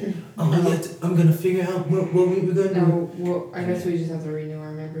say, I'm gonna figure out what we were gonna do. No, well, I guess we just have to renew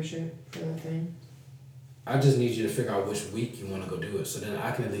our membership for the thing. I just need you to figure out which week you want to go do it, so then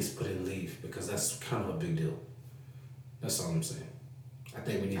I can at least put in leave because that's kind of a big deal. That's all I'm saying. I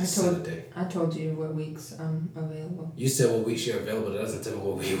think we need to set a day. I told you what weeks I'm available. You said what weeks you're available. That doesn't tell me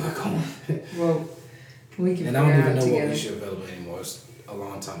what week we're going. Well, we can. And I don't even know together. what weeks you're available anymore. It's a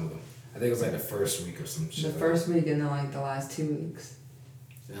long time ago. I think it was like the first week or some shit. The first week and then like the last 2 weeks.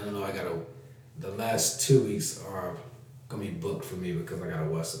 I don't know. The last 2 weeks are gonna be booked for me because I got a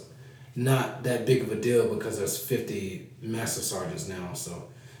Wessel. Not that big of a deal because there's 50 master sergeants now, so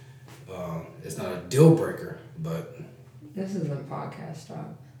it's not a deal breaker, but This is a podcast talk.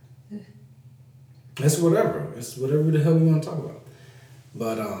 it's whatever. It's whatever the hell we want to talk about.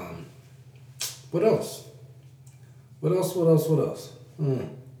 But what else? What else?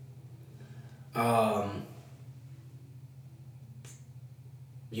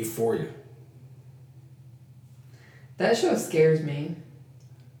 Euphoria. That show scares me.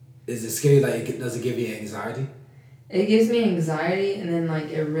 Is it scary? Like, does it give you anxiety? It gives me anxiety, and then like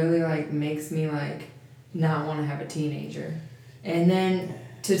it really like makes me like not want to have a teenager, and then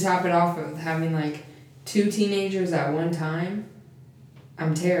to top it off with having like 2 teenagers at one time,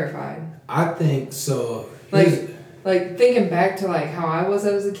 I'm terrified. I think so. Like thinking back to like how I was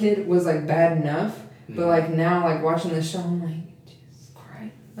as a kid was like bad enough, but like now like watching this show, I'm like, Jesus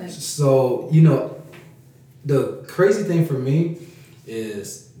Christ. Like, so the crazy thing for me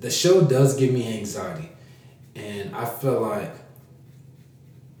is the show does give me anxiety, and I feel like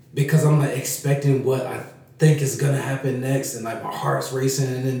because I'm like expecting what I think is gonna happen next, and like my heart's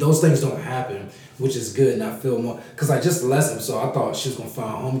racing, and then those things don't happen, which is good, and I feel more because I just lessened, so I thought she was gonna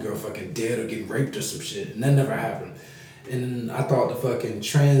find homegirl fucking dead or getting raped or some shit, and that never happened. And I thought the fucking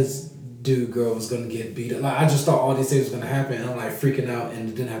trans dude girl was gonna get beat up. Like I just thought all these things was gonna happen, and I'm like freaking out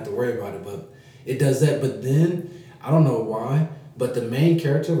and didn't have to worry about it, but it does that. But then I don't know why, but the main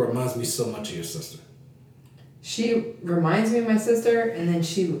character reminds me so much of your sister. she reminds me of my sister, and then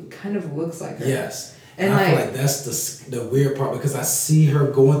she kind of looks like her. Yes. And I feel like that's the weird part because I see her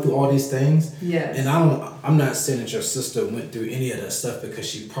going through all these things. Yes. And I'm not saying that your sister went through any of that stuff because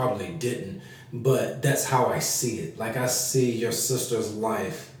she probably didn't, but that's how I see it. Like I see your sister's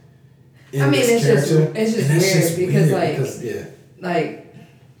life in this character. It's just weird because yeah. Like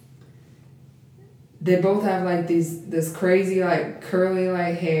they both have like this crazy like curly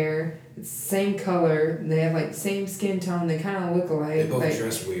like hair. It's same color. They have like same skin tone. They kind of look alike. They both like,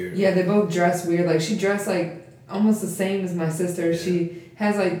 dress weird. Yeah, they both dress weird. Like she dressed like almost the same as my sister. Yeah. She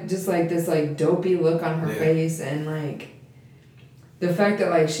has like just like this like dopey look on her face, and like the fact that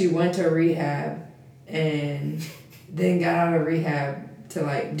like she went to rehab and then got out of rehab to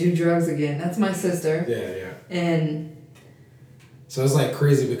like do drugs again. That's my sister. Yeah. And so it's like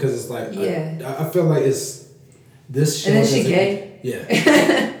crazy because it's like I feel like it's this show. And then she gay.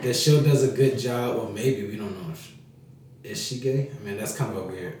 Yeah. This show does a good job, or maybe we don't know. Is she gay? I mean, that's kind of a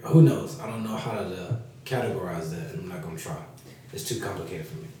weird. Who knows? I don't know how to categorize that, and I'm not gonna try. It's too complicated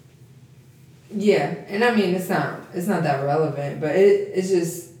for me. Yeah, and I mean it's not that relevant, but it's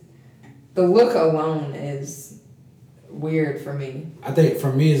just the look alone is weird for me. I think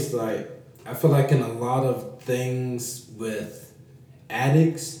for me it's like I feel like in a lot of things with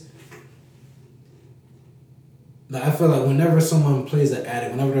addicts. Like I feel like whenever someone plays an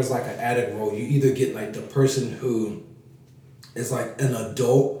addict, whenever there's like an addict role, you either get like the person who is like an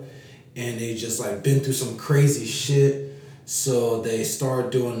adult and they just like been through some crazy shit, so they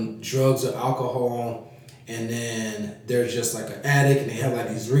start doing drugs or alcohol, and then they're just like an addict and they have like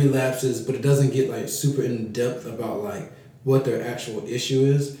these relapses, but it doesn't get like super in depth about like what their actual issue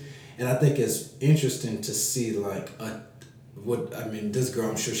is. And I think it's interesting to see like this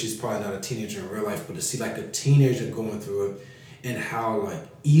girl, I'm sure she's probably not a teenager in real life, but to see like a teenager going through it and how like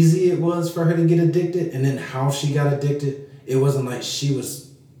easy it was for her to get addicted, and then how she got addicted. It wasn't like she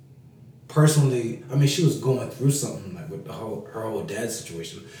was personally, I mean, she was going through something like with her whole dad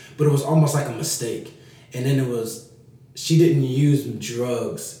situation, but it was almost like a mistake. And then she didn't use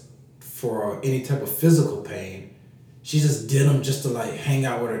drugs for any type of physical pain. She just did them just to like hang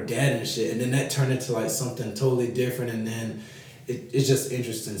out with her dad and shit, and then that turned into like something totally different. And then it's just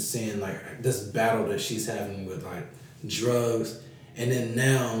interesting seeing like this battle that she's having with like drugs, and then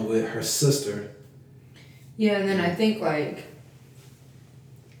now with her sister, Yeah, and then I think like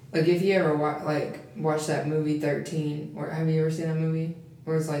if you ever watch that movie 13, or have you ever seen that movie?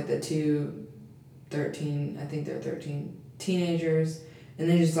 Where it's like the two 13, I think they're 13 teenagers, and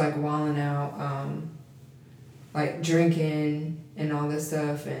they're just like wilding out, like drinking and all this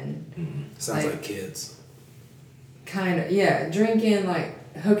stuff, and sounds like kids. Kind of, yeah, drinking,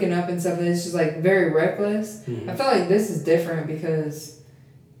 like hooking up and stuff, and it's just like very reckless. I feel like this is different because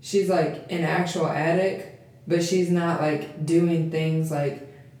she's like an actual addict, but she's not like doing things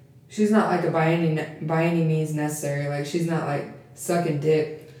like, she's not like by any means necessary. Like she's not like sucking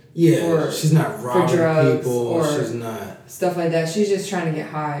dick. Yeah, she's not robbing people. Or she's not stuff like that. She's just trying to get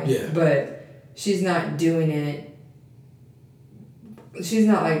high. Yeah, but she's not doing it. She's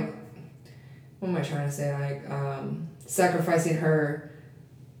not like, what am I trying to say? Like sacrificing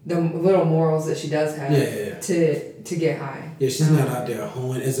the little morals that she does have to get high. Yeah, she's not out there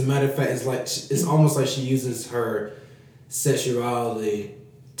hoeing. As a matter of fact, it's like it's almost like she uses her sexuality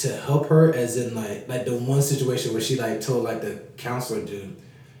to help her, as in like the one situation where she like told like the counselor dude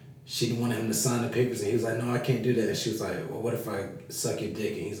she wanted him to sign the papers, and he was like, no, I can't do that. And she was like, well, what if I suck your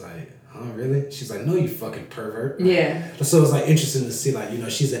dick? And he's like, huh, really? She's like, no, you fucking pervert. Yeah. So it's like interesting to see, like, you know,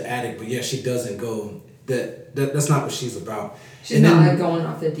 she's an addict, but yeah, she doesn't go that's not what she's about. She's not like going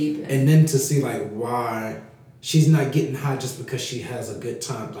off the deep end. And then to see like why she's not getting high just because she has a good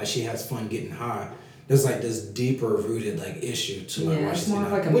time, like she has fun getting high. There's like this deeper rooted like issue to like why it's she's more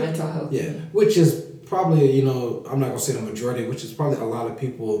not, like a mental health thing. Which is probably, you know, I'm not gonna say the majority, which is probably a lot of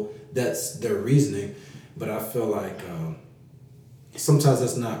people, that's their reasoning, but I feel like sometimes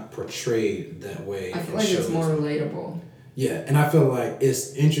it's not portrayed that way. I feel like it's more relatable. Yeah, and I feel like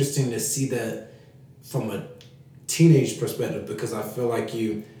it's interesting to see that from a teenage perspective, because I feel like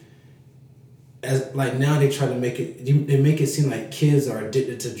as like now they try to make it seem like kids are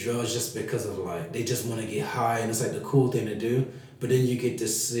addicted to drugs just because of like they just want to get high and it's like the cool thing to do. But then you get to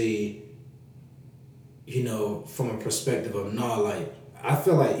see, you know, from a perspective of like I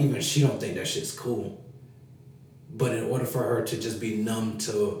feel like even she don't think that shit's cool. But in order for her to just be numb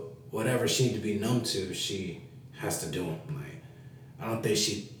to whatever she need to be numb to, she has to do it. Like I don't think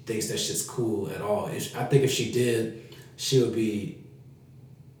she thinks that shit's cool at all. I think if she did, she would be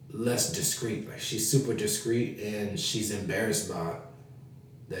less discreet. Like she's super discreet and she's embarrassed by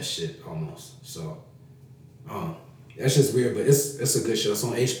that shit almost. So that's just weird, but it's a good show. It's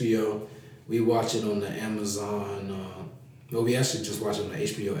on HBO. We watch it on the Amazon. We actually just watch it on the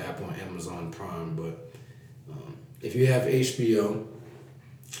HBO app on Amazon Prime. But if you have HBO,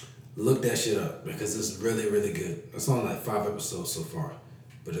 look that shit up because it's really, really good. It's only like 5 episodes so far,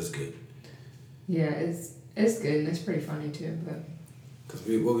 but it's good. Yeah, it's good and it's pretty funny too. But because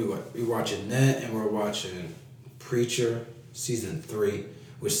we watching that, and we're watching Preacher season 3,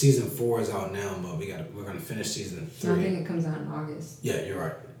 which season 4 is out now, but we're gonna finish season 3. I think it comes out in August. Yeah, you're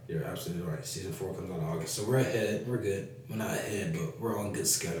right. You're absolutely right. Season 4 comes out in August, so we're ahead. We're good. We're not ahead, but we're on good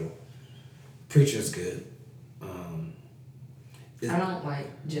schedule. Preacher's good. I don't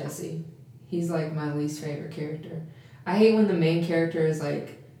like Jesse. He's like my least favorite character. I hate when the main character is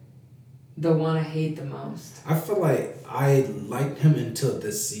like the one I hate the most. I feel like I liked him until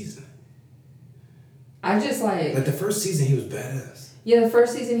this season. I just like the first season he was badass. Yeah, the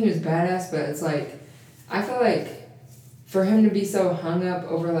first season he was badass, but it's like I feel like for him to be so hung up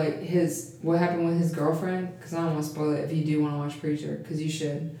over like what happened with his girlfriend, because I don't want to spoil it if you do want to watch Preacher, because you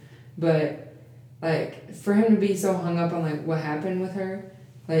should, but like for him to be so hung up on like what happened with her,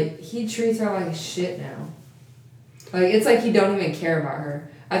 like he treats her like shit now. Like it's like he don't even care about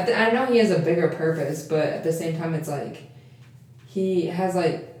her. I know he has a bigger purpose, but at the same time it's like he has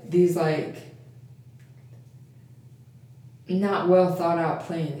like these like not well thought out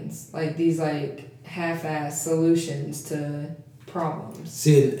plans, like these like half-ass solutions to problems.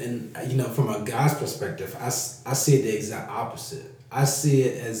 See, and you know, from a guy's perspective, I see it the exact opposite. I see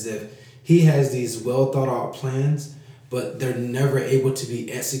it as if he has these well thought out plans, but they're never able to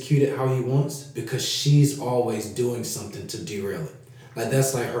be executed how he wants because she's always doing something to derail it. Like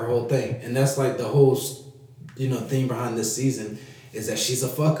that's like her whole thing, and that's like the whole, you know, thing behind this season is that she's a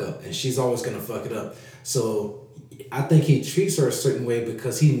fuck up and she's always gonna fuck it up. So I think he treats her a certain way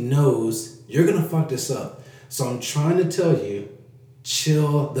because he knows you're gonna fuck this up. So I'm trying to tell you,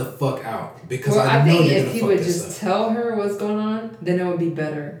 chill the fuck out because I know you're gonna fuck this up. If he would just tell her what's going on, then it would be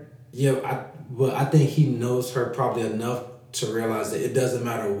better. Yeah, I think he knows her probably enough to realize that it doesn't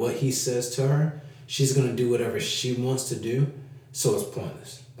matter what he says to her, she's gonna do whatever she wants to do, so it's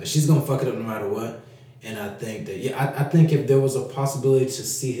pointless. Like she's gonna fuck it up no matter what. And I think that I think if there was a possibility to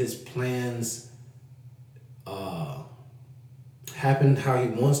see his plans happen how he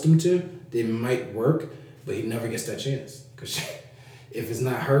wants them to, they might work. but he never gets that chance. Cause if it's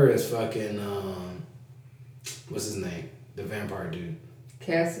not her, it's fucking what's his name? The vampire dude.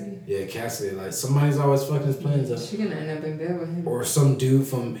 Cassidy. Yeah, Cassidy. Like somebody's always fucking his plans up. She gonna end up in bed with him. Or some dude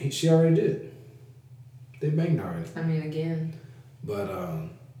from she already did. They banged already. I mean, again. But oh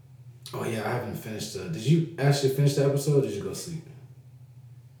yeah, I haven't finished. Did you actually finish the episode? Or did you go sleep?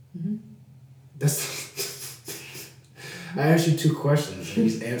 Mhm. That's. I asked you 2 questions and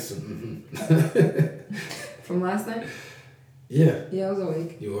you answered. Mm-hmm. From last night? Yeah. Yeah, I was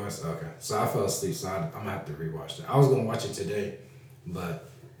awake. You was? Okay. So I fell asleep, so I'm going to have to rewatch that. I was going to watch it today, but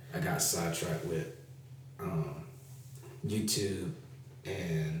I got sidetracked with YouTube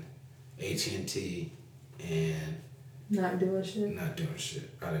and AT&T and... Not doing shit? Not doing shit.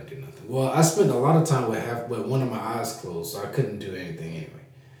 I didn't do nothing. Well, I spent a lot of time with one of my eyes closed, so I couldn't do anything anyway.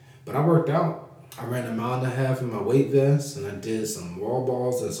 But I worked out. I ran 1.5 miles in my weight vest, and I did some wall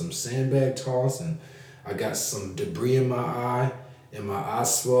balls and some sandbag toss, and I got some debris in my eye, and my eye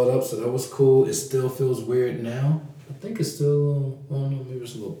swelled up, so that was cool. It still feels weird now. I think it's still a little, I don't know, maybe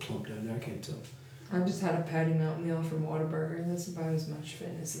it's a little plump down there. I can't tell. I just had a patty melt meal from Whataburger. That's about as much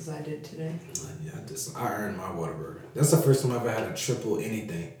fitness as I did today. Yeah, I earned my Whataburger. That's the first time I've ever had a triple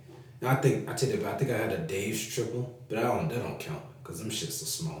anything. And I think I had a Dave's triple, but that don't count because them shits are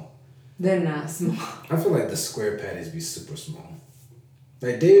small. They're not small. I feel like the square patties be super small.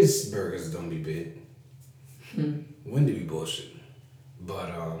 Like Dave's burgers don't be big. Wendy be bullshit.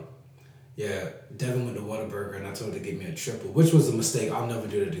 But yeah, Devin went to Whataburger and I told her to get me a triple, which was a mistake. I'll never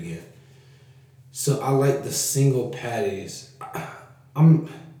do that again. So I like the single patties. I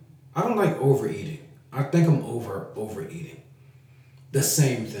don't like overeating. I think I'm overeating. The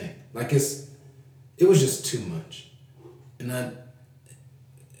same thing. Like it was just too much. And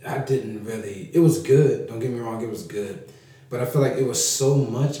I didn't really, it was good. Don't get me wrong, it was good. But I feel like it was so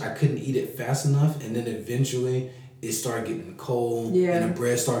much, I couldn't eat it fast enough. And then eventually it started getting cold. Yeah. And the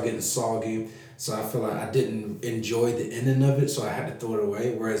bread started getting soggy. So I feel like I didn't enjoy the ending of it, so I had to throw it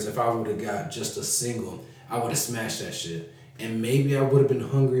away. Whereas if I would have got just a single, I would have smashed that shit. And maybe I would have been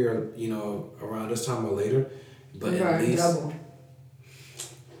hungrier, around this time or later. But at least... double.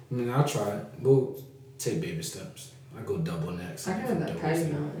 I mean, I'll try it. We'll take baby steps. I go double next. I had that patty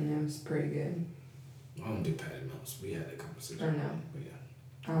melt and it was pretty good. I don't do patty melts. We had that conversation. I know. But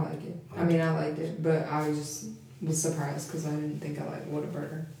yeah. I like it. I liked it, but I was surprised because I didn't think I liked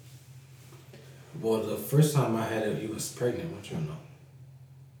Whataburger. Well, the first time I had it, you was pregnant. What you know?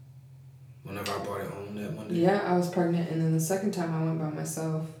 Whenever I brought it home that one day. Yeah, I was pregnant, and then the second time I went by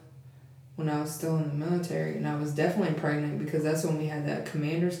myself when I was still in the military, and I was definitely pregnant because that's when we had that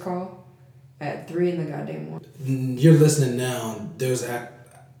commander's call at 3 in the goddamn morning. You're listening now. There's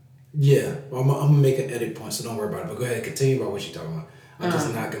yeah. Well, I'm gonna make an edit point, so don't worry about it. But go ahead, continue about what you're talking about. I'm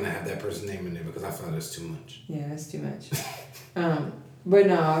just not gonna have that person's name in there because I feel like that's too much. Yeah, that's too much. But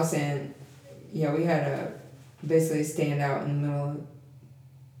no, I was saying, yeah, we had to basically stand out in the middle of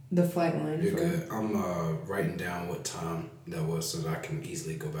the flight line. You're good. I'm writing down what time that was so that I can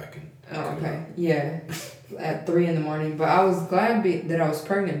easily go back and. Oh, okay. Yeah, at 3 in the morning. But I was glad that I was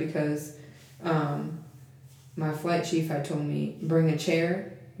pregnant because my flight chief had told me bring a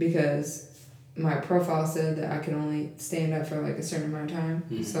chair because my profile said that I could only stand up for like a certain amount of time.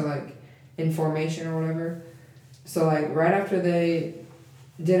 Mm-hmm. So like in formation or whatever. So like right after they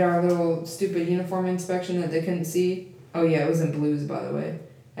did our little stupid uniform inspection that they couldn't see. Oh yeah, it was in blues by the way.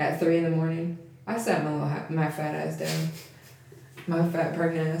 At 3 in the morning, I sat my fat ass down. My fat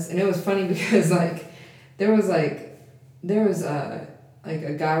pregnant ass. And it was funny because like there was a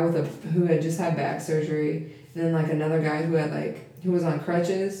guy who had just had back surgery and then like another guy who was on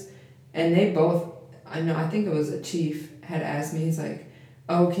crutches, and they both, I think it was a chief, had asked me, he's like,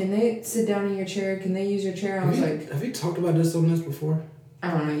 oh, can they sit down in your chair? Can they use your chair? I was like... Have you talked about this on this before?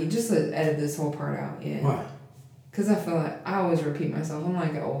 I don't know. You just edit this whole part out. Yeah. Why? Because I feel like I always repeat myself. I'm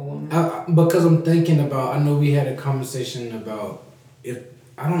like an old woman. Because I'm thinking about, I know we had a conversation about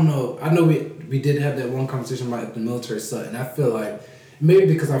I know we did have that one conversation about if the military sucked, and I feel like maybe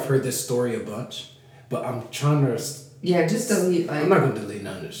because I've heard this story a bunch, but I'm trying to... Yeah, just delete. I'm not going to delete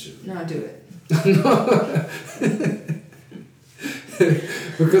none of this shit. No, do it.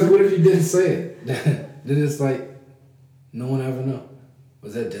 Because what if you didn't say it? Then it's like, no one ever know.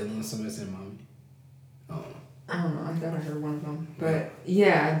 Was that Dylan or somebody saying mommy? I don't know. I thought I heard one of them. But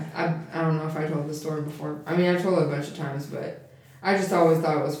yeah, I don't know if I told the story before. I mean, I told it a bunch of times, but I just always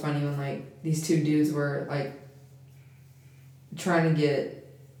thought it was funny when like these two dudes were like trying to get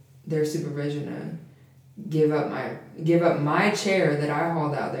their supervision to give up my chair that I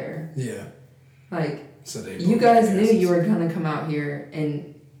hauled out there. Yeah. Like, so you guys knew you were gonna come out here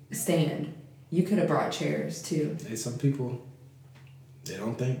and stand. You could have brought chairs too. Hey, some people, they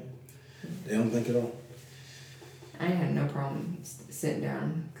don't think at all. I had no problem sitting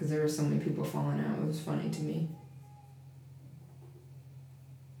down because there were so many people falling out. It was funny to me.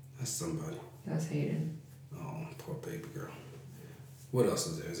 That's somebody. That's Hayden. Oh, poor baby girl. What else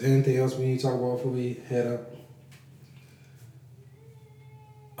is there? Is there anything else we need to talk about before we head up?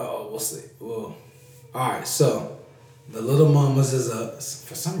 Oh, we'll see. Well, all right. So, the Little Mamas is up.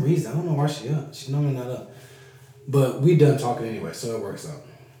 For some reason, I don't know why she up. She's normally not up. But we done talking anyway, so it works out.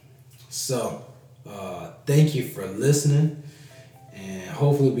 So, thank you for listening. And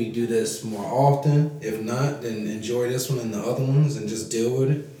hopefully we do this more often. If not, then enjoy this one and the other ones and just deal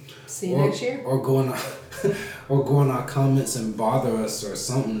with it. See you next year? Or go in our comments and bother us or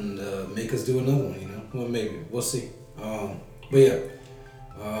something to make us do another one, you know? Well, maybe. We'll see. But yeah.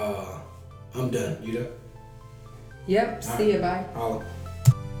 I'm done. You done? Yep. See ya. Bye. Holla.